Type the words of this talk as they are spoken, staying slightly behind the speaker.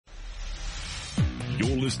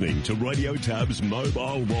You're listening to Radio Tab's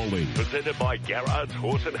Mobile Rolling, presented by Garrard's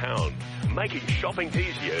Horse and Hound, making shopping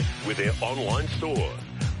easier with their online store.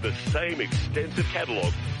 The same extensive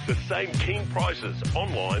catalogue, the same keen prices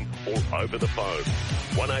online or over the phone.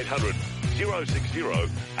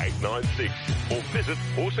 1-800-060-896 or visit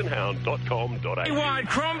horseandhound.com.au. Wide,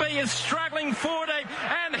 Crombie is struggling 40,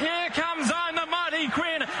 and here comes I'm the Mighty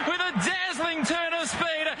Queen with a dazzling turn of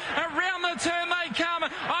speed. Around the turn they come.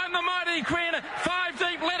 I'm the Mighty Queen, 5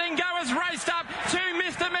 deep, letting go has raced up to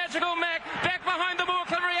Mr. Magical Mac. Back behind the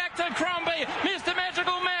Auckland Reactor, Crombie, Mr.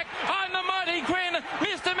 Magical Mac. I'm the Mighty Queen,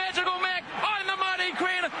 Mr. Magical Mac. I'm the Mighty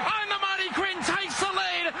Queen. I'm the Mighty Queen takes the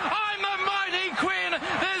lead. I'm the Mighty Queen.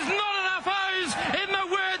 There's not enough O's in the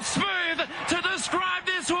word smooth to describe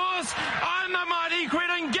this horse. I'm the Mighty Queen,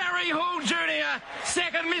 and Gary Hall Jr.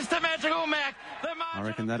 second, Mr. Magical Mac. I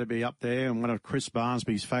reckon that'd be up there and one of Chris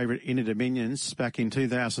Barnsby's favourite Inter Dominions back in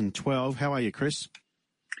 2012. How are you, Chris?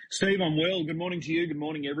 Steve, I'm well. Good morning to you. Good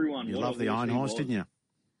morning, everyone. You loved the Iron Horse, didn't you?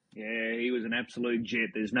 Yeah, he was an absolute jet.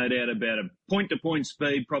 There's no doubt about it. Point-to-point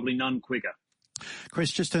speed, probably none quicker.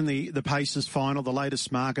 Chris, just in the Pacers final, the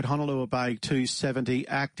latest market, Honolulu Bay $2.70,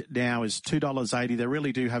 Act now is $2.80. They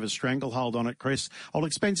really do have a stranglehold on it, Chris. Old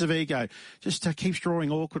Expensive Ego just keeps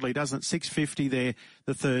drawing awkwardly, doesn't it? $6.50 there,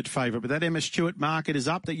 the third favourite. But that Emma Stewart market is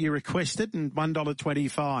up that you requested, and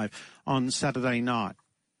 $1.25 on Saturday night.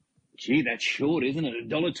 Gee, that's short, isn't it?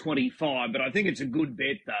 $1.25, but I think it's a good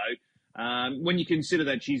bet, though. When you consider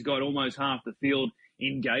that she's got almost half the field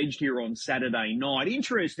engaged here on Saturday night.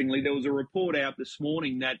 Interestingly, there was a report out this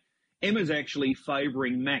morning that Emma's actually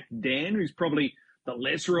favouring Mac Dan, who's probably the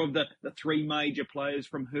lesser of the three major players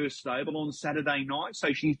from her stable on Saturday night.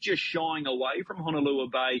 So she's just shying away from Honolulu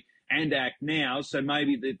Bay and Act now. So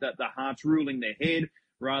maybe the heart's ruling their head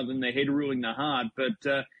rather than the head ruling the heart.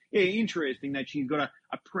 But, yeah, interesting that she's got a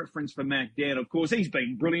preference for Mac Dan. Of course, he's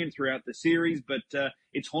been brilliant throughout the series, but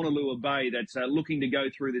it's Honolulu Bay that's looking to go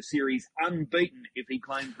through the series unbeaten if he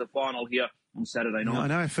claims the final here on Saturday night. I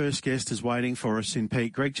know our first guest is waiting for us in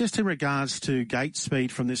Pete Greg. Just in regards to gate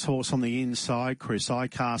speed from this horse on the inside, Chris, I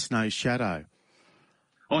cast no shadow.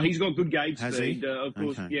 Oh, he's got good gate Has speed. he? Of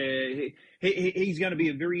course, okay. Yeah. He's going to be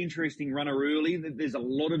a very interesting runner early. There's a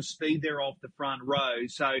lot of speed there off the front row.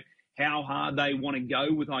 So how hard they want to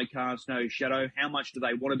go with I Cast No Shadow, how much do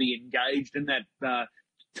they want to be engaged in that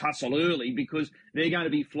tussle early, because they're going to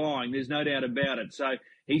be flying. There's no doubt about it. So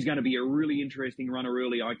he's going to be a really interesting runner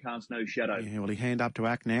early, I Cast No Shadow. Yeah, will he hand up to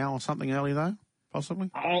Act now or something early, though, possibly?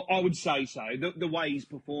 I would say so. The way he's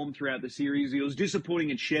performed throughout the series, he was disappointing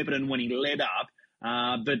at Shepparton when he led up,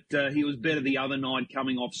 but he was better the other night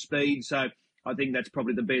coming off speed. So I think that's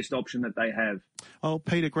probably the best option that they have. Oh,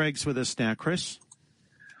 Peter Gregg's with us now, Chris.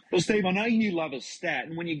 Well, Steve, I know you love a stat,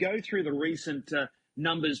 and when you go through the recent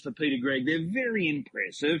numbers for Peter Gregg, they're very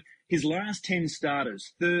impressive. His last 10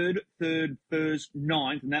 starters, third, first,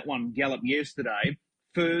 ninth, and that one galloped yesterday,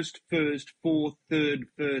 first, fourth, third,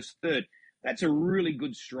 first, third. That's a really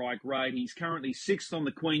good strike rate. He's currently 6th on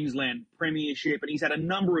the Queensland Premiership, and he's had a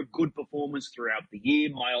number of good performances throughout the year.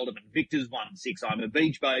 My Ultimate Victor's won 6, I'm a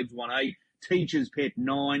Beach Babes won 8, Teacher's Pet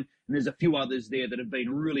 9, and there's a few others there that have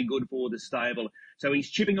been really good for the stable. So he's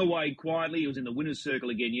chipping away quietly. He was in the winner's circle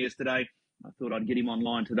again yesterday. I thought I'd get him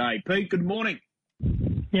online today. Pete, good morning.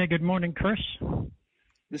 Yeah, good morning, Chris.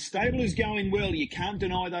 The stable is going well. You can't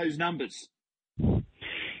deny those numbers.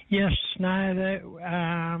 Yes, no,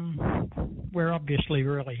 we're obviously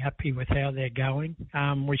really happy with how they're going.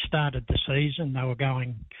 We started the season, they were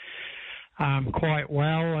going quite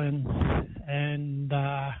well, and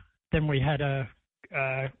then we had a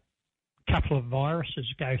couple of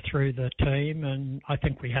viruses go through the team, and I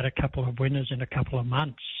think we had a couple of winners in a couple of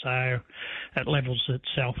months, so it levels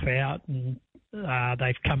itself out, and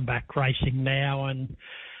they've come back racing now, and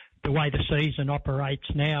the way the season operates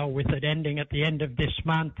now, with it ending at the end of this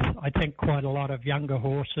month, I think quite a lot of younger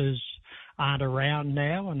horses aren't around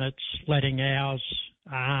now, and it's letting ours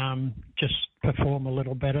just perform a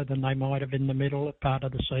little better than they might have in the middle part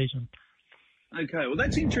of the season. Okay, well,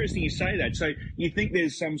 that's interesting you say that. So you think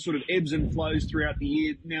there's some sort of ebbs and flows throughout the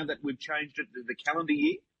year now that we've changed it to the calendar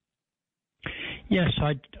year? Yes,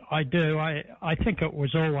 I do. I think it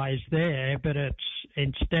was always there, but it's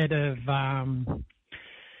instead of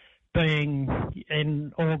being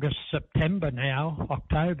in August, September now,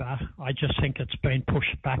 October, I just think it's been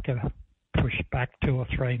pushed back 2 or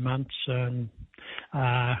 3 months, and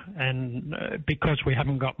because we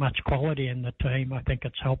haven't got much quality in the team, I think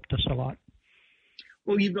it's helped us a lot.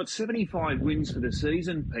 Well, you've got 75 wins for the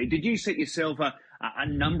season, Pete. Did you set yourself a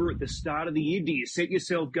number at the start of the year? Do you set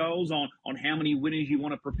yourself goals on how many winners you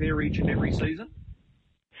want to prepare each and every season?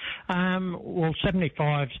 Well,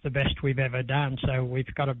 75's the best we've ever done, so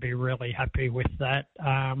we've got to be really happy with that.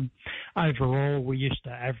 Overall, we used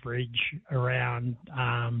to average around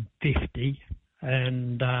 50,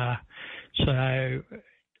 and so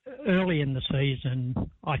early in the season,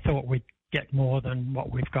 I thought we'd get more than what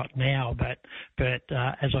we've got now, but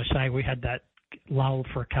as I say, we had that lull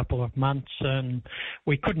for a couple of months, and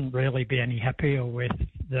we couldn't really be any happier with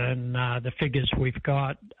than the figures we've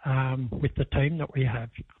got with the team that we have.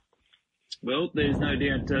 Well, there's no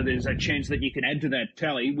doubt there's a chance that you can add to that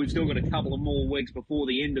tally. We've still got a couple of more weeks before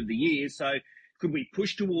the end of the year, so could we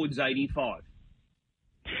push towards 85?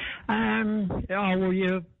 Well,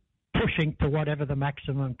 you're pushing to whatever the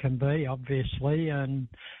maximum can be, obviously, and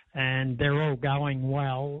they're all going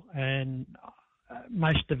well, and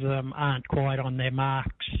most of them aren't quite on their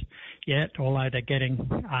marks yet, although they're getting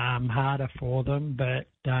harder for them. But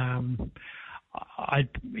I'd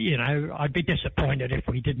be disappointed if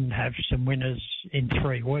we didn't have some winners in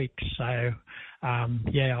 3 weeks. So,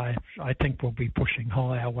 I think we'll be pushing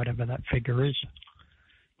higher, whatever that figure is.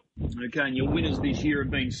 Okay, and your winners this year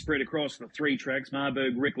have been spread across the 3 tracks,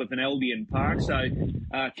 Marburg, Redcliffe and Albion Park. So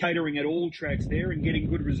catering at all tracks there and getting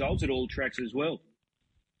good results at all tracks as well.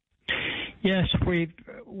 Yes,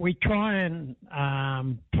 we try and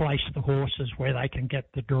place the horses where they can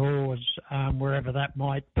get the draws, wherever that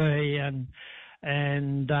might be,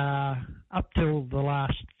 and up till the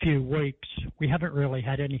last few weeks, we haven't really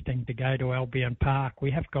had anything to go to Albion Park. We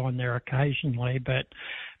have gone there occasionally, but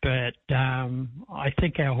I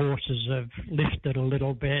think our horses have lifted a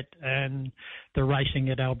little bit, and the racing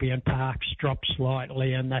at Albion Park's dropped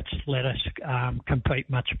slightly, and that's let us compete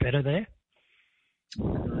much better there.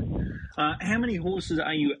 How many horses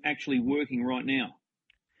are you actually working right now?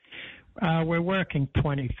 We're working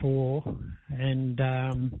 24, and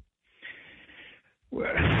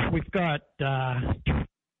we've got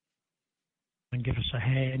and give us a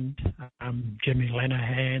hand, Jimmy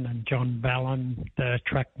Lenahan and John Ballon, the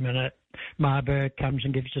trackman at Marburg, comes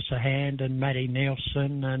and gives us a hand, and Matty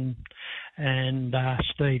Nielsen and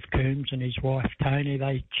Steve Coombs and his wife Tony,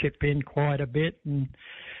 they chip in quite a bit, and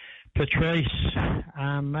Patrice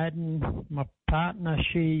Madden, my partner,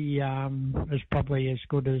 she is probably as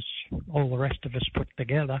good as all the rest of us put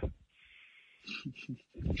together.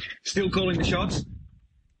 Still calling the shots?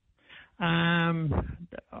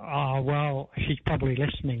 Well, she's probably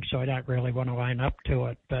listening, so I don't really want to own up to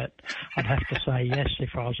it, but I'd have to say yes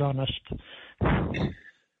if I was honest.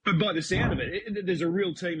 But by the sound of it, there's a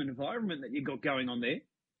real team environment that you've got going on there.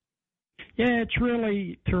 Yeah, it's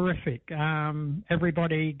really terrific.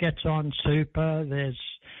 Everybody gets on super. There's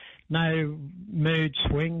no mood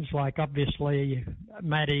swings. Like, obviously,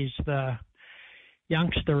 Matty's the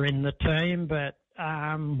youngster in the team, but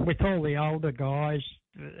with all the older guys,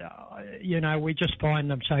 we just find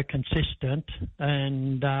them so consistent,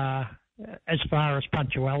 and as far as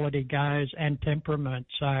punctuality goes and temperament,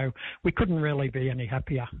 so we couldn't really be any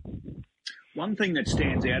happier. One thing that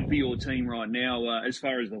stands out for your team right now, as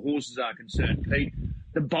far as the horses are concerned, Pete,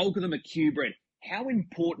 the bulk of them are Q-bred. How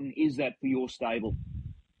important is that for your stable?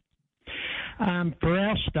 For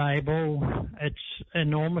our stable, it's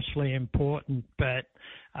enormously important, but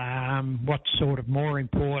what's sort of more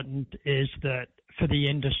important is that for the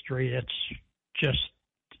industry, it's just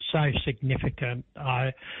so significant.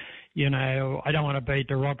 I don't want to be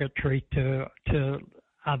derogatory to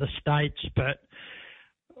other states, but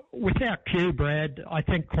without Q-bred, I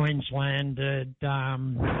think Queensland would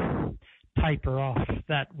taper off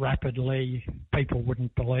that rapidly. People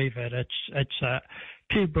wouldn't believe it. It's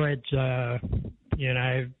Q-bred's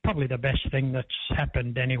probably the best thing that's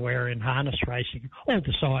happened anywhere in harness racing. All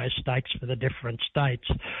the sire stakes for the different states.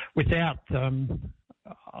 Without them,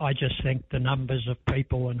 I just think the numbers of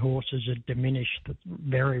people and horses have diminished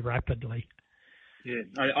very rapidly. Yeah,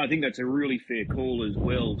 I think that's a really fair call as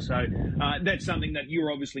well. So that's something that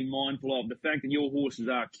you're obviously mindful of. The fact that your horses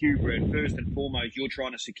are Q-bred, first and foremost, you're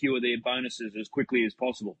trying to secure their bonuses as quickly as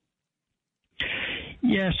possible.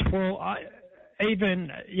 Yes, well, our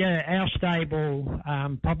stable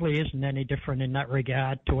probably isn't any different in that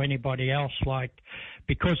regard to anybody else. Like,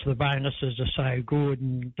 because the bonuses are so good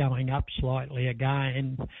and going up slightly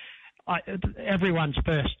again, everyone's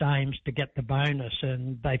first aim's to get the bonus,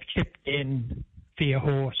 and they've chipped in for your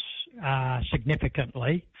horse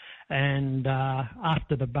significantly, and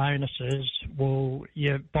after the bonuses,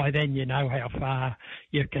 by then you know how far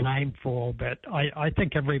you can aim for, but I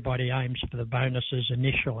think everybody aims for the bonuses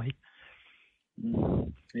initially.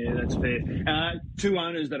 Yeah, that's fair. Two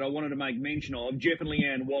owners that I wanted to make mention of, Jeff and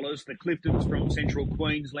Leanne Wallace, the Cliftons from Central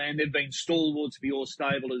Queensland. They've been stalwarts for your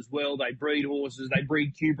stable as well. They breed horses. They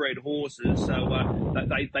breed Q-bred horses. So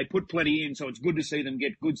they put plenty in, so it's good to see them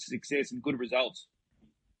get good success and good results.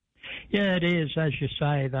 Yeah, it is. As you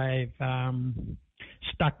say, they've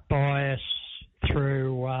stuck by us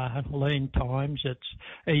through lean times. It's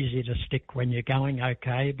easy to stick when you're going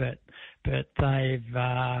okay, but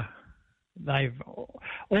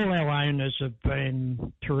all our owners have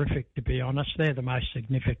been terrific, to be honest. They're the most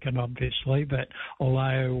significant, obviously, but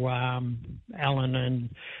although Alan and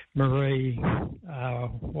Marie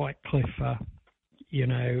Whitecliffe are,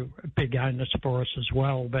 big owners for us as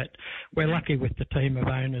well, but we're lucky with the team of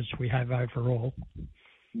owners we have overall.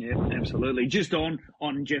 Yeah, absolutely. Just on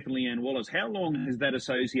Jeff and Leanne Wallace, how long has that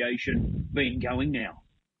association been going now?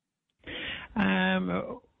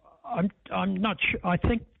 I'm not sure. I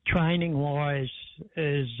think training-wise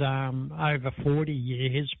is over 40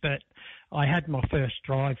 years, but I had my first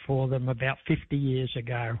drive for them about 50 years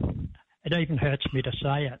ago. It even hurts me to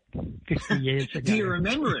say it, 50 years ago. Do you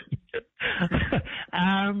remember it?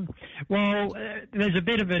 Well, there's a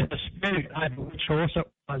bit of a dispute over which horse it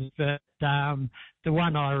was, but the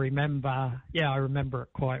one I remember it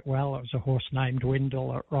quite well. It was a horse named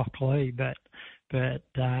Windle at Rocklea, but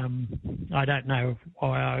I don't know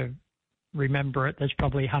why I remember it. There's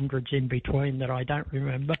probably hundreds in between that I don't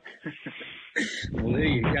remember. Well, there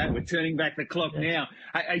you go. We're turning back the clock now.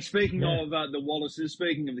 Hey, speaking of the Wallaces,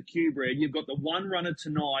 speaking of the Q-bred, you've got the one runner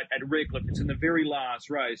tonight at Redcliffe. It's in the very last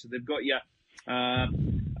race. So they've got you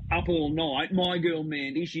up all night. My girl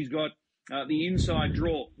Mandy, she's got the inside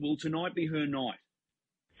draw. Will tonight be her night?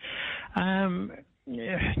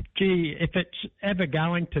 If it's ever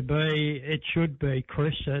going to be, it should be,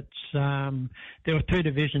 Chris. It's there were two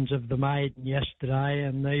divisions of the maiden yesterday,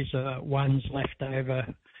 and these are ones left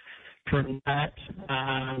over from that.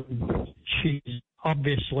 She's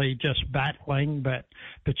obviously just battling, but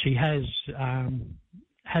she has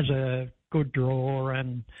a good draw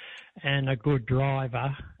and a good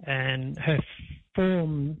driver, and her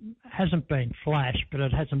form hasn't been flash, but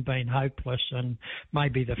it hasn't been hopeless, and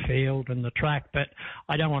maybe the field and the track, but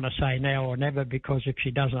I don't want to say now or never, because if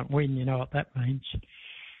she doesn't win, you know what that means.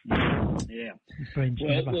 Yeah.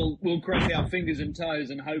 Well, we'll cross our fingers and toes,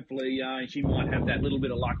 and hopefully she might have that little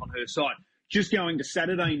bit of luck on her side. Just going to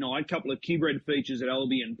Saturday night, a couple of Q-bred features at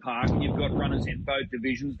Albion Park. You've got runners in both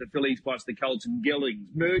divisions, the fillies plus the colts and geldings.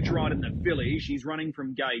 Merge right in the fillies. She's running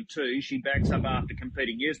from gate 2. She backs up after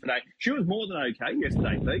competing yesterday. She was more than okay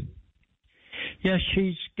yesterday, Pete. Yes,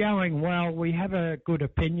 she's going well. We have a good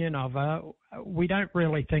opinion of her. We don't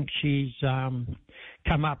really think she's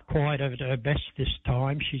come up quite at her best this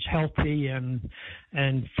time. She's healthy and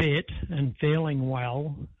fit and feeling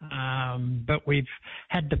well, but we've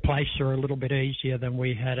had to place her a little bit easier than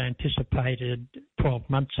we had anticipated 12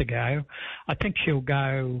 months ago. I think she'll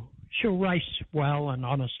race well and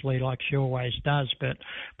honestly, like she always does, but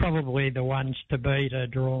probably the ones to beat are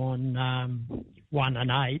drawn 1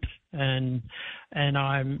 and 8, and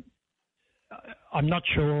I'm not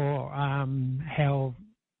sure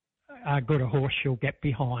how good a horse she'll get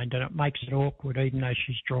behind, and it makes it awkward even though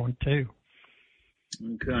she's drawn 2.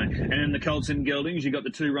 Okay. And in the colts and geldings, you've got the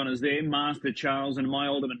two runners there, Master Charles and My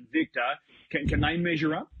Alderman Victor. Can they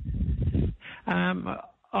measure up?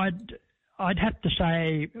 I'd have to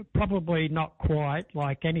say probably not quite.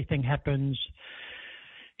 Like, anything happens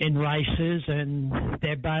in races, and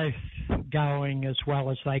they're both going as well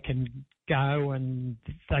as they can go, and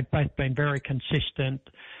they've both been very consistent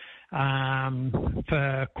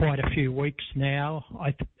for quite a few weeks now.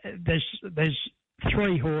 There's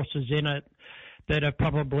 3 horses in it that are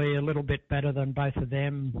probably a little bit better than both of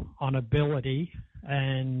them on ability,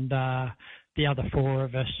 and the other 4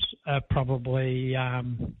 of us are probably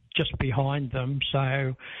just behind them.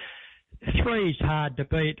 So 3's hard to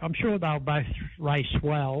beat. I'm sure they'll both race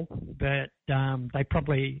well, but they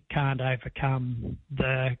probably can't overcome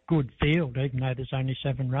the good field, even though there's only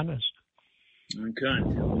 7 runners. Okay.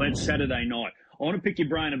 Well, that's Saturday night. I want to pick your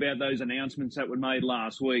brain about those announcements that were made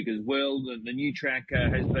last week as well. The new track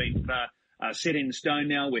has been set in stone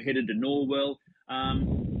now. We're headed to Norwell.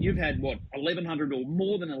 You've had, 1,100 or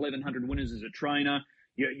more than 1,100 winners as a trainer.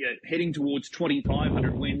 You're heading towards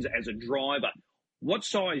 2,500 wins as a driver. What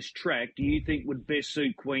size track do you think would best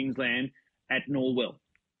suit Queensland at Norwell?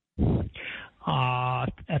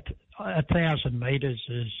 1,000 metres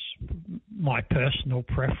is my personal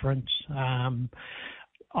preference.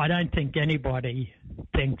 I don't think anybody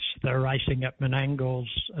thinks the racing at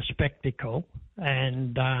Menangle's a spectacle,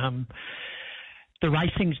 and the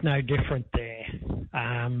racing's no different there.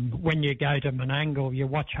 When you go to Menangle, you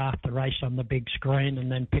watch half the race on the big screen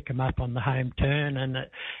and then pick them up on the home turn, and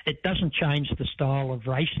it doesn't change the style of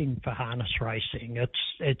racing for harness racing.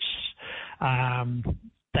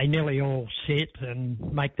 They nearly all sit and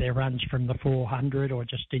make their runs from the 400 or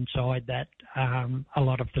just inside that a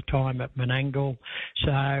lot of the time at Menangle.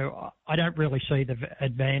 So I don't really see the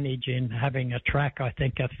advantage in having a track. I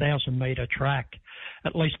think a 1,000-metre track,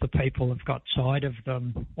 at least the people have got sight of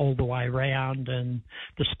them all the way round, and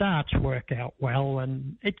the starts work out well,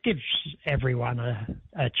 and it gives everyone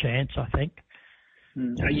a chance, I think.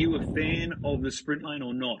 Are you a fan of the sprint lane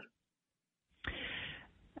or not?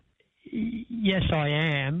 Yes, I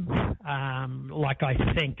am. I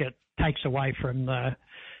think it takes away from the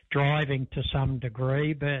driving to some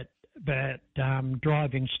degree, but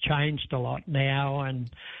driving's changed a lot now,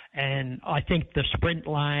 and I think the sprint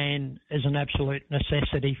lane is an absolute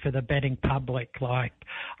necessity for the betting public.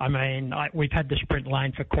 We've had the sprint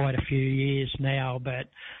lane for quite a few years now, but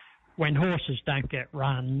when horses don't get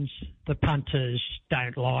runs, the punters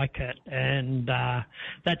don't like it, and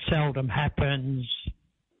that seldom happens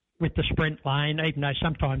with the sprint lane, even though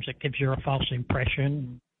sometimes it gives you a false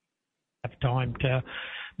impression. Have time to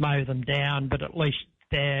mow them down, but at least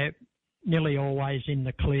they're nearly always in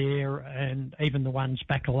the clear, and even the ones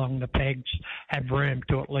back along the pegs have room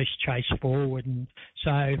to at least chase forward. And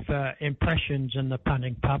so for impressions and the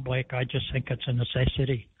punting public, I just think it's a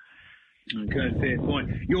necessity. Okay, fair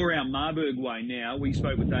point. You're out Marburg way now. We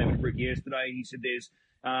spoke with David Brick yesterday. He said there's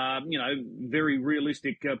very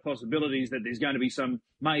realistic possibilities that there's going to be some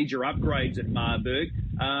major upgrades at Marburg.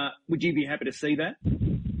 Would you be happy to see that?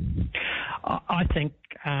 I think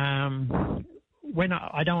I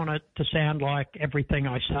don't want it to sound like everything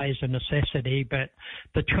I say is a necessity, but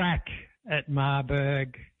the track at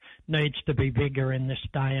Marburg needs to be bigger in this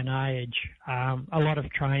day and age. A lot of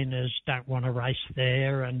trainers don't want to race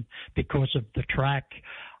there, and because of the track,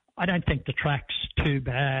 I don't think the track's too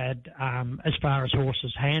bad as far as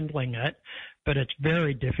horses handling it, but it's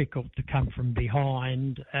very difficult to come from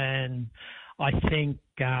behind, and I think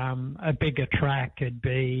a bigger track could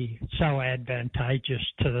be so advantageous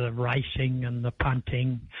to the racing and the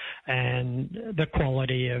punting and the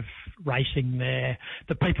quality of racing there.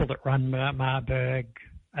 The people that run Marburg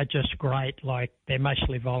are just great. They're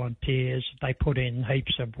mostly volunteers. They put in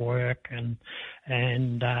heaps of work, and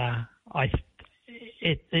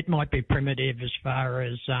it might be primitive as far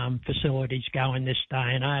as facilities go in this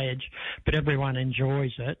day and age, but everyone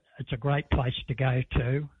enjoys it. It's a great place to go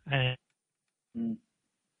to.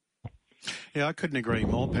 Yeah, I couldn't agree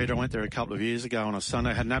more, Peter. I went there a couple of years ago on a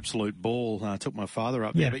Sunday, had an absolute ball. Took my father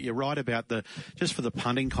up there, but you're right about just for the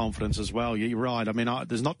punting confidence as well. You're right. I mean,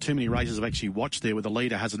 there's not too many races I've actually watched there where the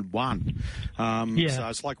leader hasn't won. So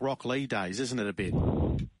it's like Rock Lee days, isn't it, a bit?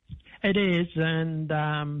 It is, and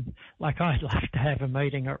I'd love to have a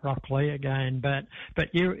meeting at Rockley again, but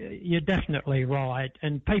you're definitely right,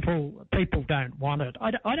 and people don't want it. I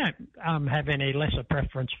don't have any lesser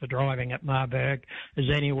preference for driving at Marburg as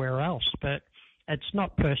anywhere else, but it's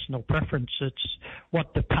not personal preference. It's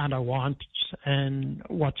what the punter wants and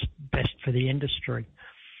what's best for the industry.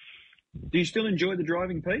 Do you still enjoy the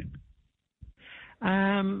driving, Pete?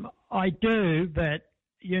 I do, but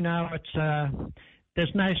it's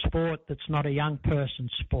there's no sport that's not a young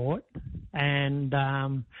person's sport. And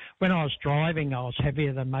when I was driving, I was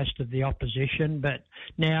heavier than most of the opposition, but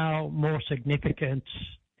now more significance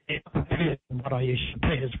than what I used to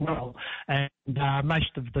be as well. And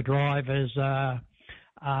most of the drivers are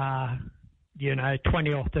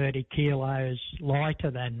 20 or 30 kilos lighter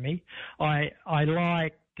than me. I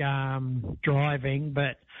like driving,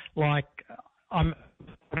 but I'm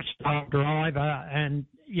a style driver, and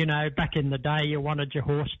back in the day, you wanted your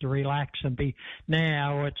horse to relax and be.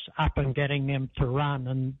 Now it's up and getting them to run,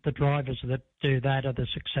 and the drivers that do that are the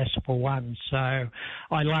successful ones. So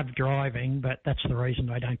I love driving, but that's the reason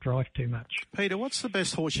I don't drive too much. Peter, what's the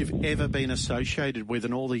best horse you've ever been associated with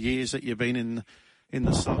in all the years that you've been in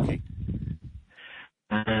the sulky?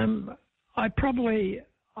 I've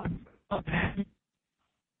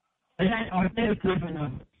never driven a.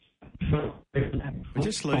 We're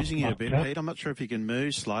just losing you a bit, Pete. I'm not sure if you can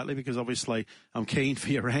move slightly, because obviously I'm keen for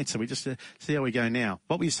your answer. We just see how we go now.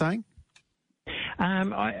 What were you saying? I'm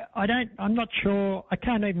not sure. I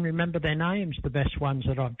can't even remember their names, the best ones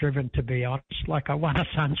that I've driven, to be honest. I won a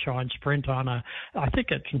Sunshine Sprint on I think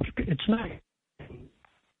it's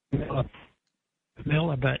no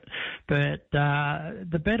Miller, but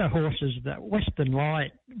the better horses, that Western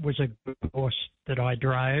Light was a good horse that I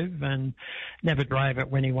drove, and never drove it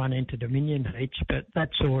when he won into Dominion heats, but that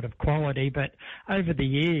sort of quality. But over the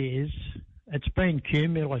years, it's been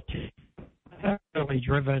cumulative. I don't thoroughly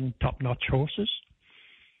driven, top-notch horses.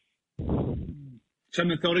 So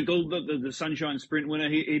Methodical, the Sunshine Sprint winner,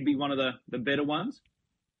 he'd be one of the better ones?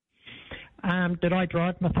 Did I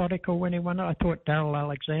drive Methodical when he won it? I thought Daryl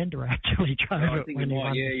Alexander actually drove it when he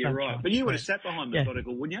won. Yeah, you're Sunshine. right. But you would have sat behind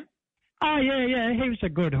Methodical, wouldn't you? Oh, yeah. He was a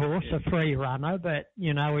good horse, a free runner, but,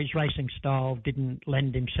 his racing style didn't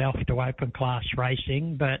lend himself to open-class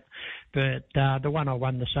racing. But the one I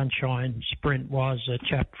won the Sunshine Sprint was a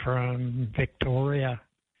chap from Victoria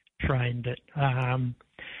trained it. I've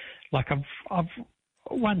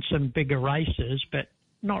won some bigger races, but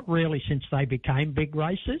not really since they became big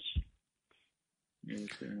races. Yeah,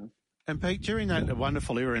 fair enough. And Pete, during that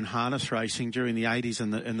wonderful era in harness racing during the 80s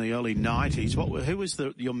and the early 90s, who was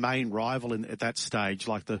your main rival at that stage?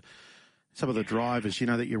 Like some of the drivers,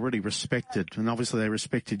 that you really respected, and obviously they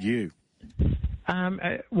respected you.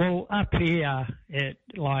 Well, up here,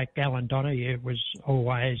 Alan Donoghue was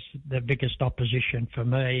always the biggest opposition for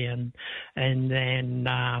me, and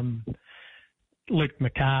then Luke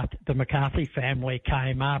McCarthy, the McCarthy family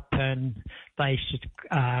came up and they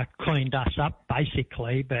cleaned us up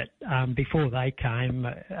basically. But before they came,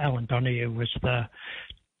 Alan Donoghue was the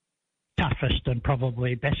toughest and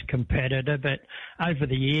probably best competitor. But over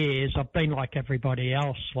the years, I've been like everybody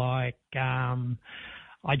else. I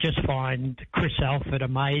just find Chris Alford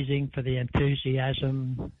amazing for the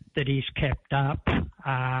enthusiasm that he's kept up.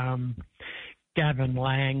 Gavin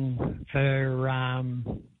Lang for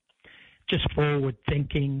just forward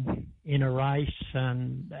thinking in a race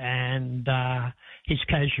and his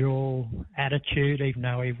casual attitude, even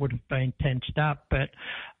though he would have been tensed up. But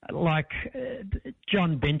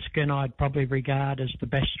John Binskin, I'd probably regard as the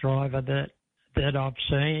best driver that I've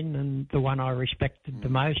seen and the one I respected the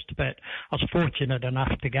most. But I was fortunate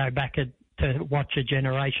enough to go back to watch a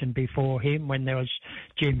generation before him when there was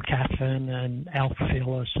Jim Caffin and Alf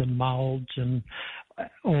Phillips and Moulds and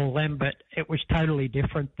all them, but it was totally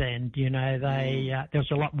different then. There was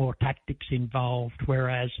a lot more tactics involved,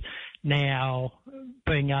 whereas now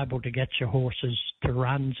being able to get your horses to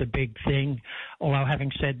run's a big thing. Although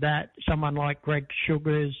having said that, someone like Greg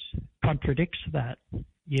Sugars contradicts that.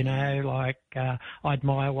 I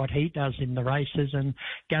admire what he does in the races, and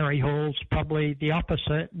Gary Hall's probably the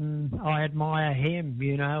opposite, and I admire him.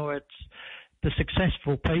 It's the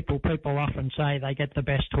successful people often say they get the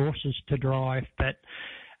best horses to drive, but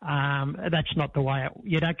that's not the way.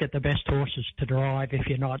 You don't get the best horses to drive if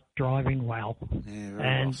you're not driving well.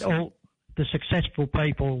 Yeah, all the successful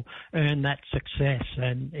people earn that success,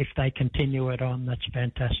 and if they continue it on, that's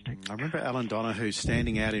fantastic. I remember Alan Donoghue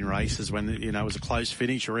standing out in races when it was a close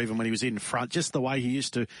finish, or even when he was in front, just the way he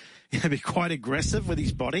used to be quite aggressive with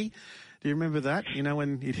his body. Do you remember that?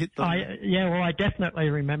 When he'd hit the... I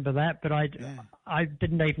definitely remember that, but I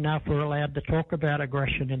didn't even know if we were allowed to talk about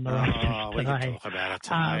aggression in the races today. We can talk about it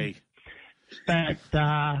today.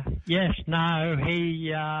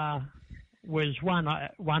 He was one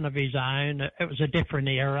of his own. It was a different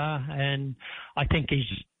era, and I think it's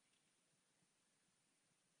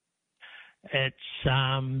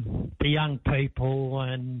the young people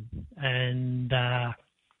and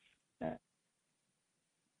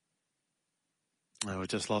we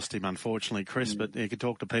just lost him, unfortunately, Chris, but you could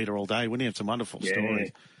talk to Peter all day. Wouldn't he have some wonderful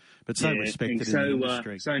stories? But so respected in the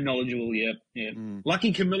industry. So knowledgeable, yeah.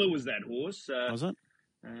 Lucky Camilla was that horse. Was it?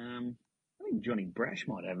 I think Johnny Brash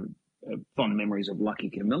might have fond memories of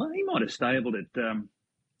Lucky Camilla. He might have stabled at...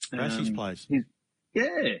 Brash's place. Out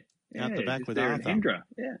the back with Arthur. Hendra.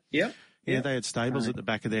 Yeah, they had stables at the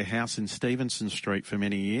back of their house in Stevenson Street for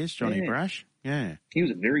many years, Johnny Brash. Yeah. He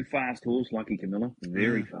was a very fast horse, Lucky Camilla.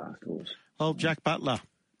 Very fast horse. Well, Jack Butler,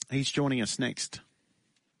 he's joining us next.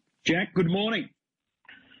 Jack, good morning.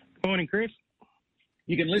 Good morning, Chris.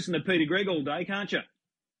 You can listen to Peter Gregg all day, can't you?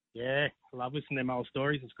 Yeah, I love listening to them old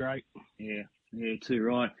stories. It's great. Yeah, too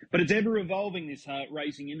right. But it's ever evolving, this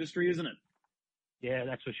racing industry, isn't it? Yeah,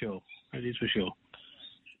 that's for sure. It is for sure.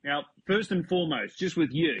 Now, first and foremost, just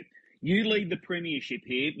with you lead the premiership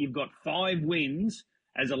here. You've got 5 wins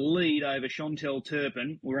as a lead over Chantel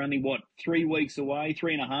Turpin. We're only,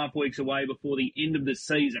 3.5 weeks away before the end of the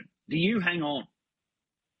season. Do you hang on?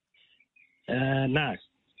 No,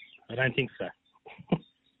 I don't think so.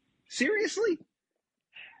 Seriously?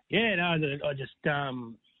 Yeah, no, I just,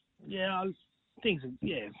 draws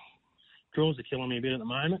are killing me a bit at the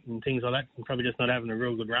moment and things like that. I'm probably just not having a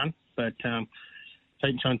real good run. But Pete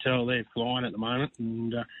and Chantel, they're flying at the moment.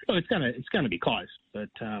 And, it's going to be close. But,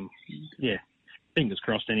 fingers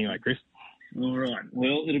crossed anyway, Chris. All right.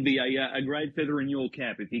 Well, it'll be a great feather in your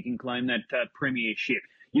cap if you can claim that premiership.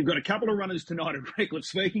 You've got a couple of runners tonight at Redcliffe.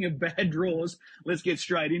 Speaking of bad draws, let's get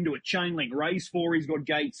straight into it. Chainlink, race 4, he's got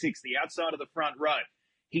gate 6, the outside of the front row.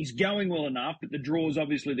 He's going well enough, but the draw's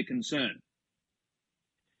obviously the concern.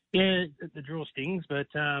 Yeah, the draw stings, but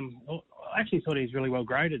I actually thought he was really well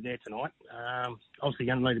graded there tonight. Obviously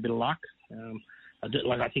going to need a bit of luck.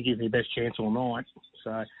 I think he's the best chance all night.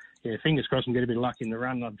 So, yeah, fingers crossed and get a bit of luck in the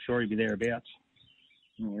run. I'm sure he'll be thereabouts.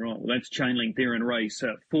 All right, well, that's Chainlink there in race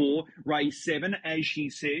 4. Race 7, as she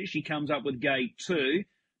says, she comes up with gate 2.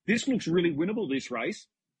 This looks really winnable, this race.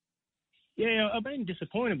 Yeah, I've been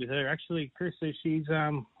disappointed with her, actually, Chris. She's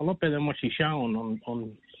a lot better than what she's showing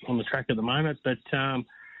on the track at the moment. But,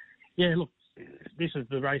 yeah, look, this is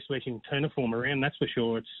the race where she can turn her form around, that's for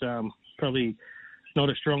sure. It's probably not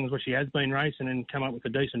as strong as what she has been racing and come up with a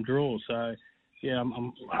decent draw. So, yeah,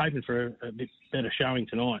 I'm hoping for a bit better showing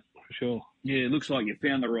tonight, for sure. Yeah, it looks like you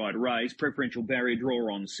found the right race. Preferential barrier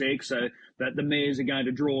draw on sec, so that the mares are going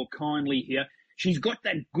to draw kindly here. She's got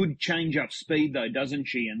that good change-up speed, though, doesn't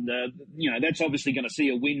she? And, that's obviously going to see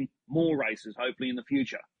her win more races, hopefully, in the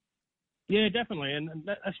future. Yeah, definitely, and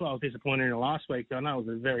that's why I was disappointed in her last week. I know it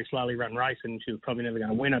was a very slowly run race and she was probably never going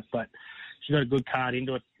to win it, but she got a good card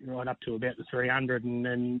into it right up to about the 300, and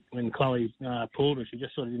then when Chloe pulled her, she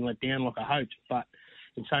just sort of didn't let down like I hoped. But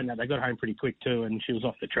in saying that, they got home pretty quick too, and she was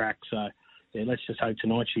off the track. So, yeah, let's just hope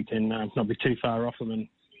tonight she can not be too far off them and,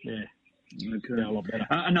 yeah, okay. A lot better.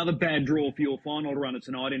 Another bad draw for your final runner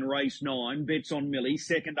tonight in race 9. Bets on Millie,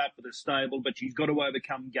 second up for the stable, but she's got to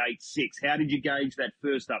overcome gate 6. How did you gauge that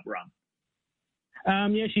first up run?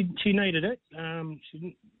 Yeah, she needed it.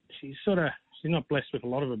 She's not blessed with a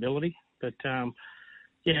lot of ability, but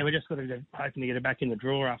yeah, we're just hoping to get her back in the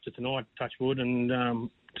draw after tonight, touch wood, and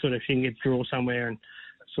sort of if she can get draw somewhere and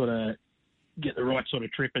sort of get the right sort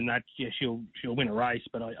of trip and that, yeah, she'll win a race.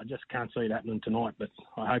 But I just can't see it happening tonight. But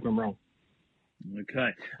I hope I'm wrong.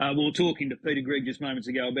 Okay. We were talking to Peter Gregg just moments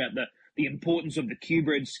ago about the importance of the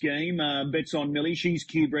Q-Bred scheme. Bets on Millie, she's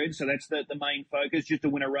Q-Bred, so that's the main focus, just to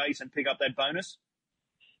win a race and pick up that bonus.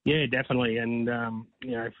 Yeah, definitely, and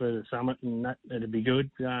for the summit, and that'd be good.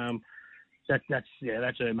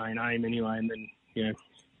 That's her main aim anyway, and then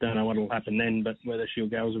don't know what'll happen then, but whether she'll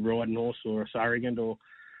go as a riding horse or a surrogate or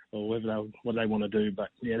whether what they want to do, but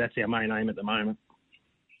yeah, that's our main aim at the moment.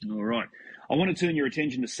 All right. I want to turn your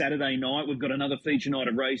attention to Saturday night. We've got another feature night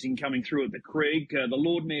of racing coming through at the Creek. The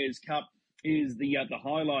Lord Mayor's Cup is the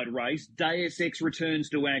highlight race. Deus Ex returns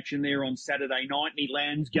to action there on Saturday night, and he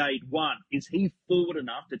lands gate 1. Is he forward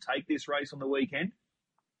enough to take this race on the weekend?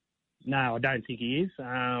 No, I don't think he is.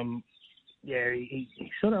 He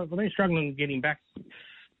sort of, I've been struggling to get him back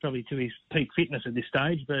probably to his peak fitness at this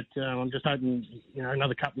stage, but I'm just hoping,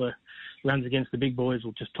 another couple of runs against the big boys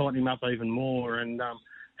will just tighten him up even more, and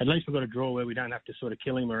at least we've got a draw where we don't have to sort of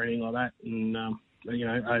kill him or anything like that and,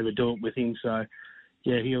 overdo it with him. So,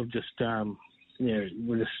 yeah, he'll just,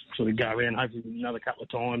 we'll just sort of go around hopefully another couple of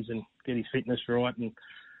times and get his fitness right, and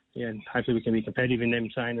and hopefully we can be competitive in them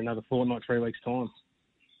saying another fortnight, 3 weeks' time.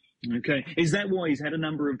 Okay. Is that why he's had a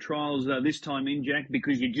number of trials this time in, Jack,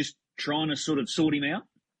 because you're just trying to sort of sort him out?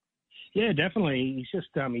 Yeah, definitely. He's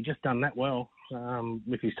just done that well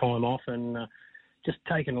with his time off and just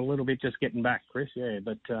taking a little bit, just getting back, Chris. Yeah,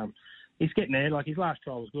 but he's getting there. Like his last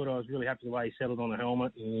trial was good. I was really happy the way he settled on the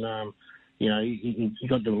helmet, and he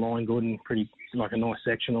got to the line good and pretty like a nice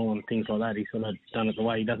sectional and things like that. He sort of done it the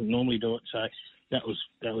way he doesn't normally do it, so that was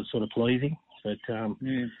sort of pleasing. But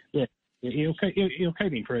he'll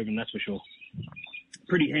keep improving, that's for sure.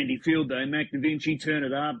 Pretty handy field, though. Mac Da Vinci, Turn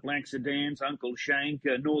It Up, Black Sedans, Uncle Shank,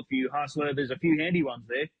 Northview Hustler. There's a few handy ones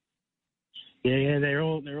there. Yeah, they're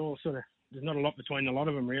all sort of, there's not a lot between a lot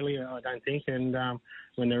of them, really, I don't think, and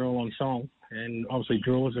when they're all on song. And obviously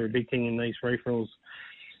draws are a big thing in these free-for-alls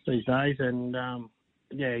these days, and,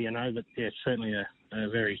 it's certainly a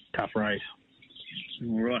very tough race.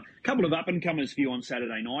 All right. A couple of up-and-comers for you on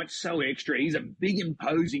Saturday night. So Extra. He's a big,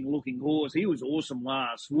 imposing-looking horse. He was awesome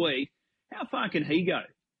last week. How far can he go?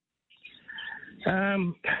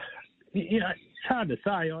 It's hard to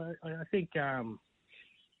say. I think, to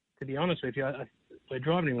be honest with you, we're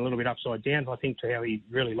driving him a little bit upside down, I think, to how he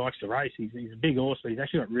really likes to race. He's a big horse, but he's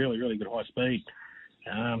actually got really, really good high speed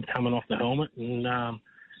coming off the helmet. And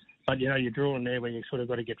but, you're drawing there where you sort of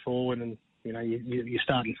got to get forward and, you're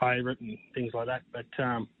starting favourite and things like that. But,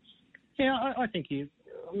 I think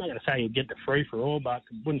I'm not going to say he'd get the free-for-all, but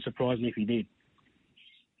it wouldn't surprise me if he did.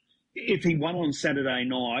 If he won on Saturday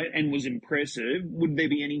night and was impressive, would there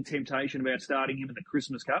be any temptation about starting him in the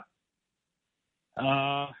Christmas Cup?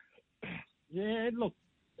 Look,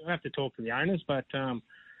 I have to talk to the owners, but I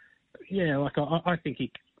think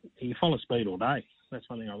he follows speed all day. That's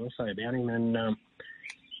one thing I will say about him. And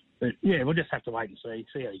but yeah, we'll just have to wait and see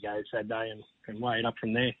how he goes that day, and weigh it up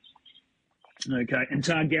from there. Okay, and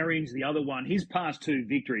Targaryen's the other one. His past 2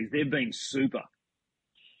 victories, they've been super.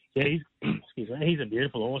 Yeah, he's a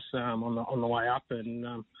beautiful horse on the way up,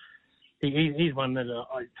 and he's one that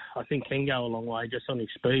I think can go a long way just on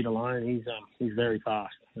his speed alone. He's very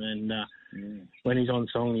fast, and when he's on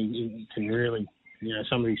song, he can really,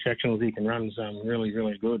 some of these sectionals he can run's really,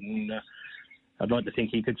 really good, and I'd like to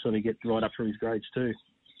think he could sort of get right up through his grades too.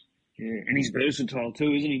 Yeah, and he's versatile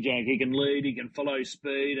too, isn't he, Jack? He can lead, he can follow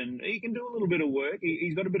speed, and he can do a little bit of work.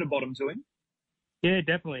 He's got a bit of bottom to him. Yeah,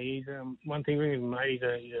 definitely. He's one thing with him, mate.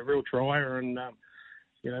 He's a real trier, and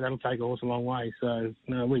that'll take a horse a long way. So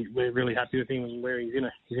we're really happy with him and where he's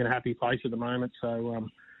in a happy place at the moment. So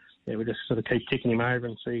we'll just sort of keep ticking him over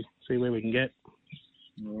and see where we can get.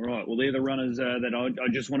 All right. Well, they're the runners that I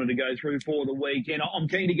just wanted to go through for the weekend. I'm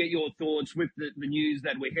keen to get your thoughts with the news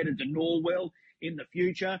that we're headed to Norwell in the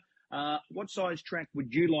future. What size track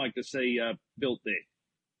would you like to see built there?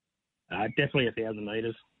 Definitely 1,000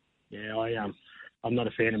 metres. Yeah, I'm not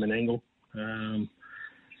a fan of Menangle. I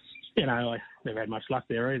never had much luck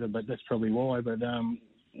there either, but that's probably why. But I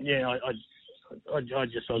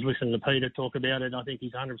was listening to Peter talk about it. I think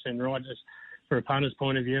he's 100% right. Just for a punter's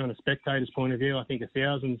point of view and a spectator's point of view, I think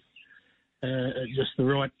 1,000's just the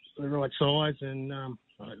right size, and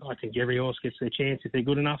I think every horse gets their chance if they're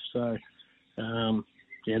good enough. So.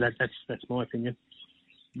 That's my opinion.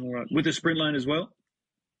 All right. With the sprint lane as well?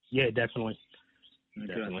 Yeah, definitely. Okay.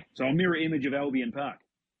 Definitely. So a mirror image of Albion Park?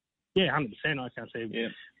 Yeah, 100%. I can't see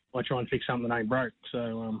I try and fix something that ain't broke.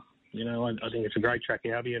 So, I think it's a great track,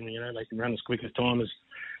 Albion. They can run as quick as time as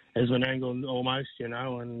Menangle almost, and,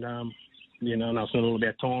 and it's not all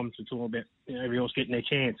about times. It's all about every horse getting their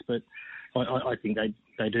chance. But I think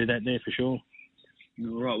they do that there for sure.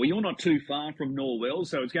 All right. Well, you're not too far from Norwell,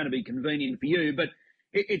 so it's going to be convenient for you. But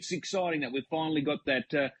it's exciting that we've finally got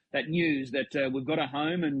that news that we've got a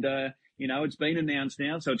home, and it's been announced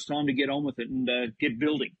now, so it's time to get on with it and get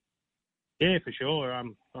building. Yeah, for sure.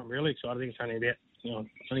 I'm really excited. I think it's only about I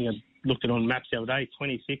think I looked it on maps the other day,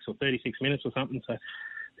 26 or 36 minutes or something. So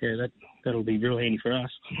yeah, that'll be real handy for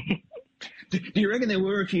us. Do you reckon there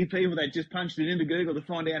were a few people that just punched it into Google to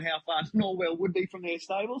find out how far Norwell would be from their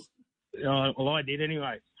stables? Well, I did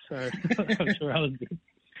anyway, so I'm sure others did.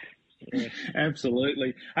 Yeah.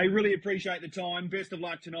 Absolutely. I really appreciate the time. Best of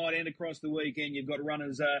luck tonight and across the weekend. You've got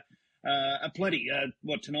runners plenty.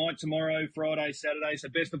 Tonight, tomorrow, Friday, Saturday. So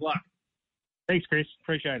best of luck. Thanks, Chris.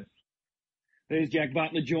 Appreciate it. There's Jack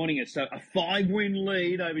Butler joining us. So a 5-win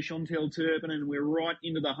lead over Chantel Turpin, and we're right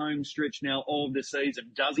into the home stretch now of the season.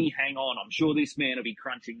 Does he hang on? I'm sure this man will be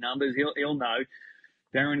crunching numbers. He'll know.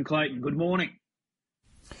 Darren Clayton, good morning.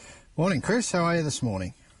 Morning, Chris. How are you this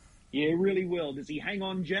morning? Yeah, really well. Does he hang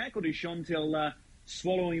on, Jack, or does Chantel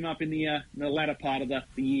swallow him up in the latter part of the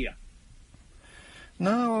year?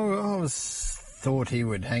 No, I thought he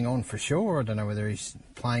would hang on for sure. I don't know whether he's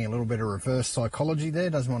playing a little bit of reverse psychology there,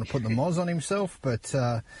 doesn't want to put the moz on himself, but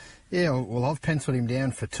I've penciled him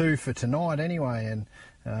down for 2 for tonight anyway, and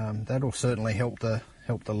that'll certainly help the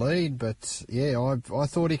lead. But yeah, I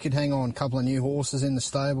thought he could hang on. A couple of new horses in the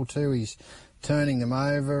stable too. He's turning them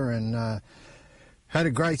over and had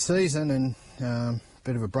a great season, and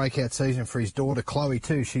bit of a breakout season for his daughter Chloe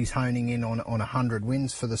too. She's honing in on 100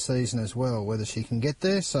 wins for the season as well, whether she can get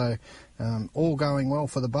there. So all going well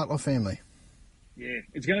for the Butler family. Yeah,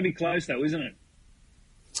 it's going to be close though, isn't it?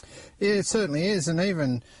 Yeah, it certainly is. And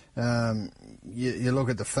even you look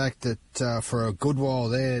at the fact that for a good while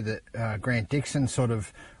there that Grant Dixon sort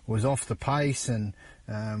of was off the pace, and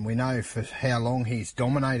we know for how long he's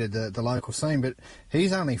dominated the local scene, but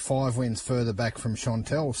he's only 5 wins further back from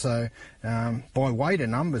Chantel. So by weight of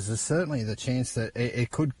numbers, there's certainly the chance that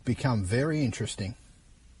it could become very interesting.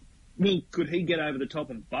 Well, could he get over the top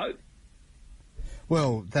of both?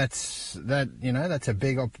 Well, that's a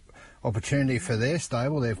big opportunity for their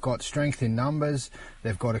stable. They've got strength in numbers.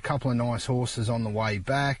 They've got a couple of nice horses on the way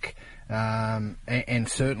back, and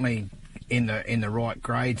certainly in the right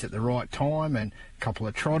grades at the right time, and a couple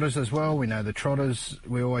of trotters as well. We know the trotters,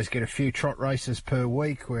 we always get a few trot races per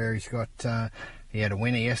week where he's got, he had a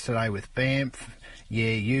winner yesterday with Banff.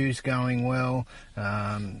 Yeah, U's going well.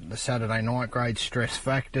 The Saturday night grade Stress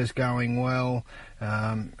Factor's going well.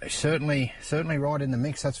 Certainly right in the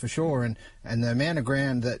mix, that's for sure. And the amount of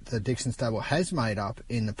ground that the Dixon stable has made up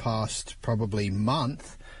in the past probably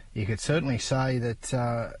month, you could certainly say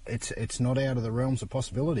that it's not out of the realms of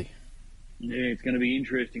possibility. Yeah, it's going to be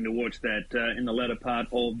interesting to watch that in the latter part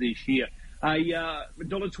of this year.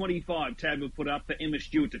 $1.25 Tab have put up for Emma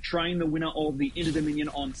Stewart to train the winner of the Inter Dominion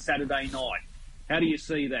on Saturday night. How do you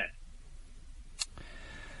see that?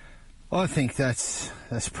 I think that's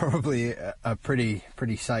probably a pretty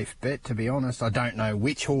safe bet, to be honest. I don't know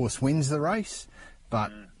which horse wins the race,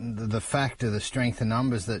 but the fact of the strength of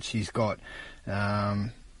numbers that she's got,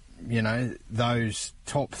 those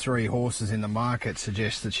top three horses in the market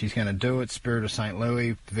suggest that she's going to do it. Spirit of St.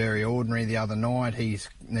 Louis, very ordinary the other night. He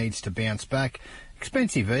needs to bounce back.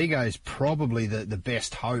 Expensive Ego is probably the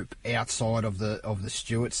best hope outside of the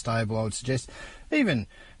Stewart stable, I would suggest. Even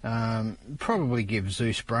probably give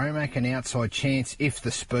Zeus Bromac an outside chance if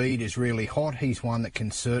the speed is really hot. He's one that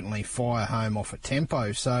can certainly fire home off a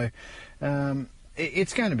tempo. So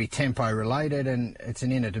it's going to be tempo related, and it's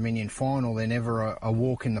an Inter-Dominion final. They're never a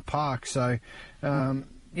walk in the park. So,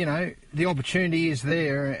 the opportunity is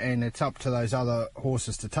there, and it's up to those other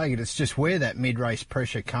horses to take it. It's just where that mid-race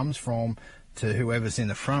pressure comes from to whoever's in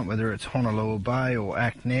the front, whether it's Honolulu Bay or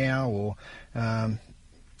Act Now or,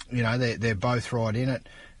 they're both right in it.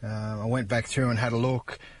 I went back through and had a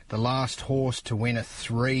look. The last horse to win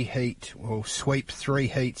sweep 3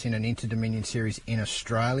 heats in an Inter-Dominion series in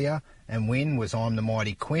Australia and win was I'm the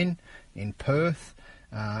Mighty Quinn in Perth.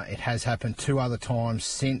 It has happened 2 other times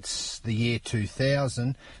since the year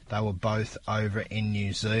 2000. They were both over in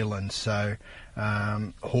New Zealand. So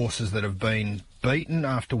horses that have been beaten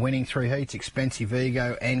after winning 3 heats, Expensive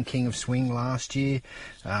Ego and King of Swing last year.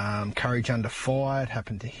 Courage Under Fire, it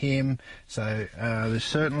happened to him. So there's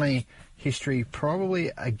certainly history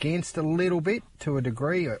probably against a little bit to a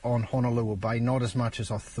degree on Honolulu Bay, not as much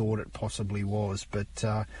as I thought it possibly was. But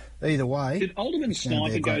either way... Did Alderman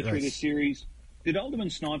Sniper go through the series? Did Alderman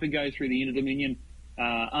Sniper go through the Inter-Dominion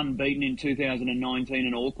unbeaten in 2019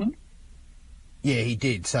 in Auckland? Yeah, he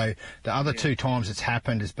did. So the other 2 times it's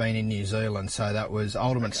happened has been in New Zealand. So that was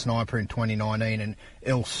Alderman Sniper in 2019 and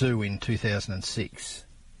El Sue in 2006.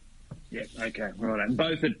 Yeah, okay, right. And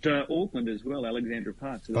both at Auckland as well, Alexandra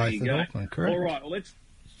Park. So both there you go. Auckland, correct. All right, well, let's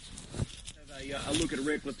have a look at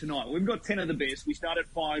Redcliffe tonight. We've got 10 of the best. We start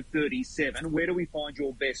at 5:37. Where do we find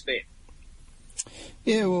your best bet?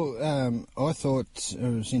 Yeah, well, I thought it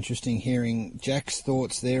was interesting hearing Jack's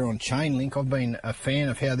thoughts there on Chainlink. I've been a fan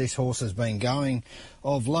of how this horse has been going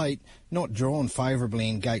of late. Not drawn favourably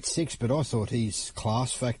in Gate 6, but I thought his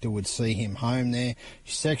class factor would see him home there.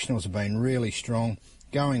 His sectionals have been really strong,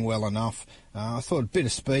 going well enough. I thought a bit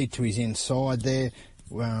of speed to his inside there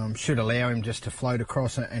should allow him just to float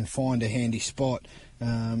across and find a handy spot.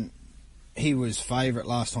 He was favourite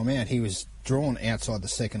last time out. He was drawn outside the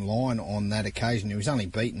second line on that occasion. He was only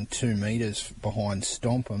beaten 2 metres behind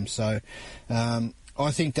Stomp'em. So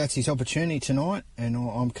I think that's his opportunity tonight, and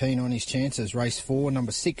I'm keen on his chances. Race 4,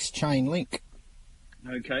 number 6, Chainlink.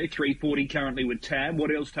 Okay, 340 currently with Tab. What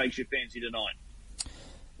else takes your fancy tonight?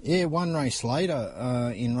 Yeah, 1 race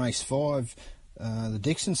later in race 5, the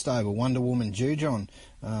Dixon stable, Wonder Woman Jujon.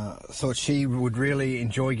 Thought she would really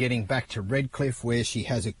enjoy getting back to Redcliffe, where she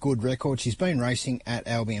has a good record. She's been racing at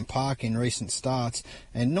Albion Park in recent starts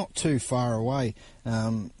and not too far away.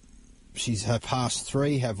 Her past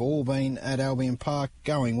 3 have all been at Albion Park,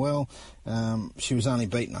 going well. She was only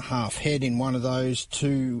beaten a half head in one of those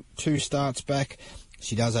two starts back.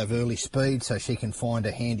 She does have early speed, so she can find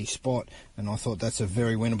a handy spot, and I thought that's a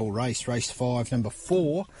very winnable race. Race 5, number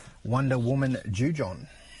 4, Wonder Woman Jujon.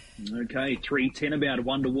 Okay, 3:10 about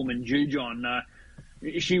Wonder Woman Jujon.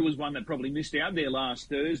 She was one that probably missed out there last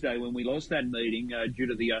Thursday when we lost that meeting due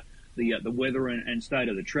to the weather and state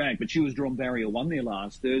of the track. But she was drawn barrier 1 there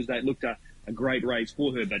last Thursday. It looked a great race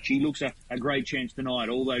for her, but she looks a great chance tonight,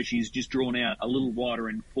 although she's just drawn out a little wider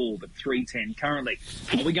in 4, but 3:10 currently.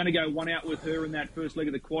 Are we going to go one out with her in that first leg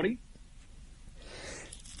of the quaddie?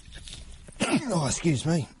 Oh, excuse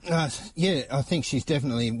me. Yeah, I think she's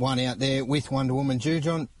definitely one out there with Wonder Woman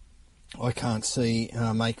Jujon. I can't see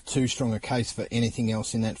make too strong a case for anything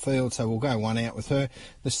else in that field, so we'll go one out with her.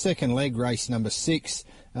 The second leg, race number 6,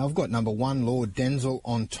 I've got number 1, Lord Denzel,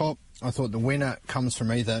 on top. I thought the winner comes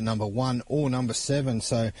from either number 1 or number 7,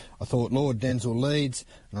 so I thought Lord Denzel leads,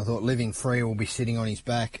 and I thought Living Free will be sitting on his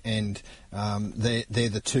back, and they're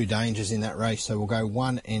the 2 dangers in that race, so we'll go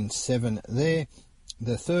 1 and 7 there.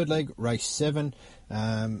 The third leg, race 7,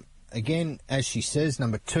 again, as she says,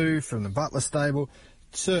 number 2 from the Butler stable,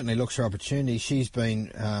 certainly looks her opportunity. She's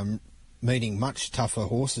been meeting much tougher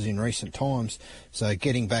horses in recent times, so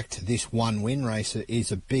getting back to this 1-win race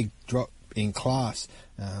is a big drop in class.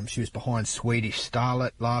 She was behind Swedish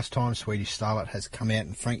Starlet last time. Swedish Starlet has come out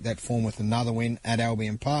and franked that form with another win at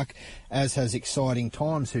Albion Park, as has Exciting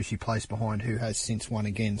Times, who she placed behind, who has since won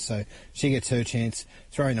again. So she gets her chance.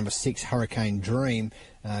 Throw number 6, Hurricane Dream.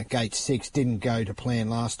 Gate 6 didn't go to plan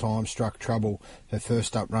last time, struck trouble. Her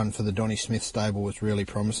first up run for the Donny Smith stable was really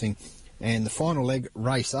promising. And the final leg,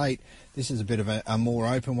 race 8, this is a bit of a more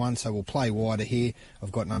open one, so we'll play wider here.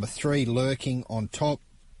 I've got number 3, Lurking, on top.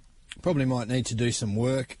 Probably might need to do some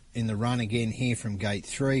work in the run again here from gate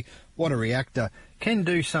 3. What a Reactor. Can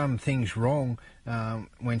do some things wrong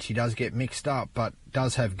when she does get mixed up, but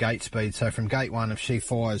does have gate speed. So from gate 1, if she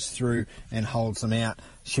fires through and holds them out,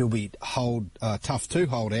 she'll be tough to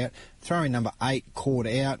hold out. Throwing number 8, Caught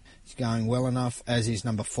Out. It's going well enough, as is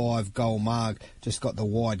number 5, Gold Marg. Just got the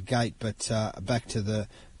wide gate, but back to the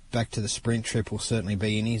sprint trip will certainly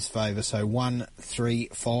be in his favour. So 1, 3,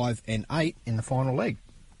 5 and 8 in the final leg.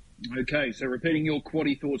 Okay, so repeating your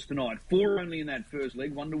quaddie thoughts tonight. 4 only in that first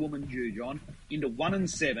leg, Wonder Woman Jew John, into 1 and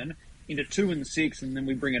 7, into 2 and 6, and then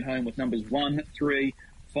we bring it home with numbers 1, 3,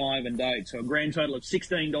 5 and 8. So a grand total of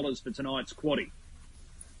 $16 for tonight's quaddie.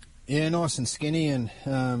 Yeah, nice and skinny, and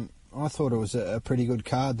I thought it was a pretty good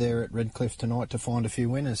card there at Redcliffe tonight to find a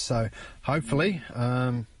few winners. So hopefully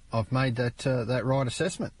I've made that right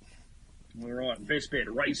assessment. All right, best bet,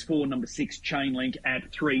 race 4, number 6, Chain Link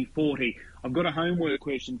at $3.40. I've got a homework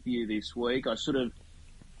question for you this week. I sort of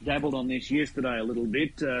dabbled on this yesterday a little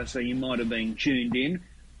bit, so you might have been tuned in.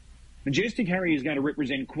 Majestic Harry is going to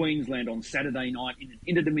represent Queensland on Saturday night in an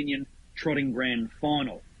Inter-Dominion Trotting Grand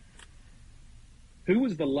Final. Who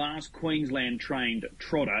was the last Queensland-trained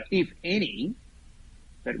trotter, if any,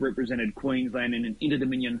 that represented Queensland in an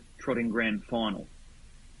Inter-Dominion Trotting Grand Final?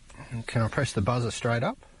 Can I press the buzzer straight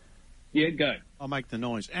up? Yeah, go. I'll make the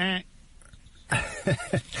noise.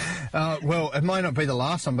 Well, it may not be the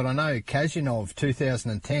last one, but I know Kazyanov,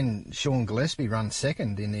 2010, Sean Gillespie run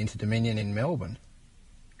second in the Inter-Dominion in Melbourne.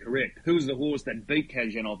 Correct. Who was the horse that beat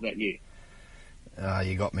Kazyanov that year?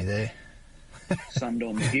 You got me there.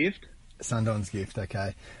 Sundon's Gift. Sundon's Gift,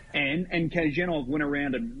 okay. And Kazyanov went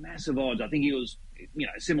around at massive odds. I think he was,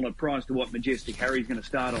 similar price to what Majestic Harry's going to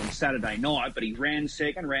start on Saturday night, but he ran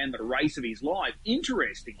second, ran the race of his life.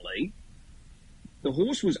 Interestingly, the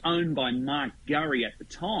horse was owned by Mark Gurry at the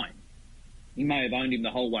time. He may have owned him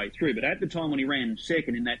the whole way through, but at the time when he ran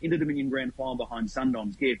second in that Inter-Dominion Grand Final behind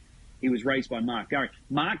Sundon's Gift, he was raced by Mark Gurry.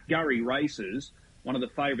 Mark Gurry races one of the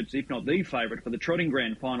favourites, if not the favourite, for the Trotting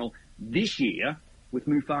Grand Final this year with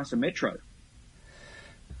Mufasa Metro.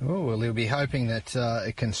 Oh, well, he'll be hoping that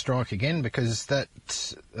it can strike again, because that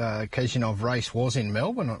Kazyanov race was in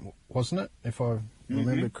Melbourne, wasn't it, if I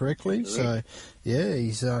remember correctly? So, yeah,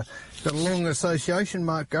 he's got a long association.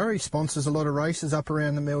 Mark Gurry sponsors a lot of races up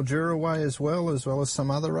around the Mildura way as well as some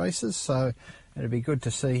other races. So it'd be good to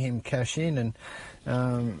see him cash in. And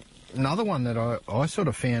another one that I sort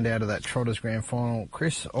of found out of that Trotters Grand Final,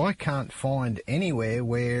 Chris, I can't find anywhere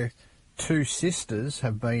where two sisters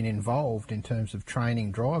have been involved in terms of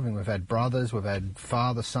training driving. We've had brothers, we've had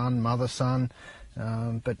father-son, mother-son,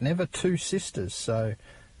 but never two sisters. So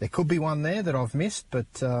there could be one there that I've missed,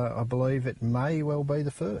 but I believe it may well be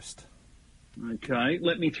the first. Okay,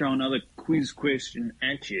 let me throw another quiz question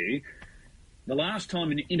at you. The last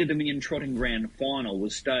time an Inter-Dominion Trotting Grand Final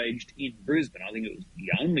was staged in Brisbane, I think it was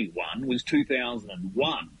the only one, was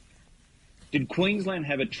 2001. Did Queensland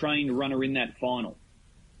have a trained runner in that final?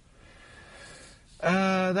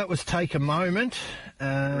 That was Take a Moment.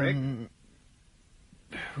 Correct.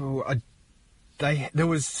 There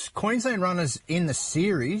was Queensland runners in the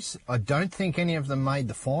series. I don't think any of them made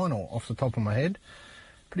the final off the top of my head.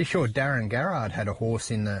 Pretty sure Darren Garrard had a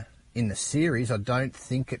horse in the series. I don't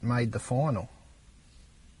think it made the final.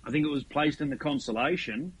 I think it was placed in the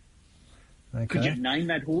consolation. Okay. Could you name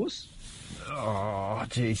that horse? Oh,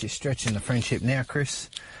 geez, you're stretching the friendship now, Chris.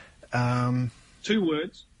 2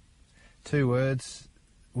 words. 2 words.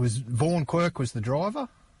 Was Vaughan Quirk was the driver?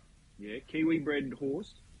 Yeah, Kiwi-bred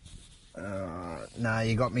horse. No,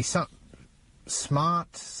 you got me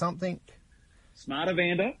Smart something. Smart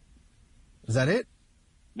Evander. Is that it?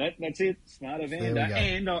 That's it, Smart Evander.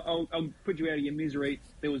 And I'll put you out of your misery.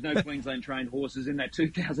 There was no Queensland-trained horses in that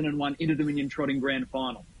 2001 Inter-Dominion Trotting Grand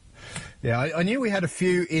Final. Yeah, I knew we had a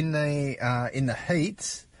few in the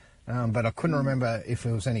heats, but I couldn't remember if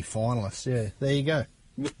there was any finalists. Yeah, there you go.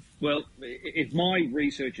 Well, if my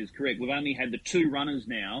research is correct, we've only had the 2 runners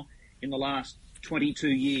now in the last 22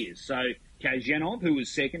 years. So Kazyanov, who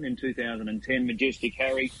was second in 2010, Majestic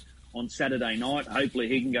Harry on Saturday night. Hopefully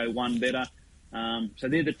he can go one better. So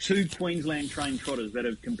they're the 2 Queensland-trained trotters that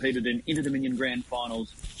have competed in Inter-Dominion Grand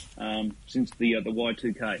Finals since the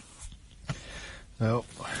Y2K. Well,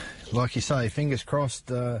 like you say, fingers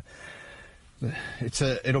crossed.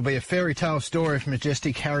 It'll be a fairy tale story if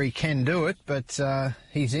Majestic Harry can do it, but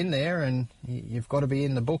he's in there, and you've got to be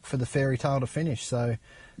in the book for the fairy tale to finish. So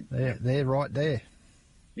they're right there.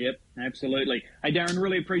 Yep, absolutely. Hey, Darren,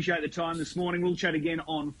 really appreciate the time this morning. We'll chat again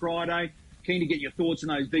on Friday. Keen to get your thoughts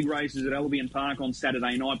on those big races at Albion Park on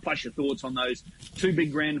Saturday night, plus your thoughts on those two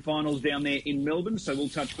big grand finals down there in Melbourne. So we'll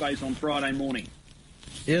touch base on Friday morning.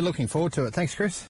 Yeah, looking forward to it. Thanks, Chris.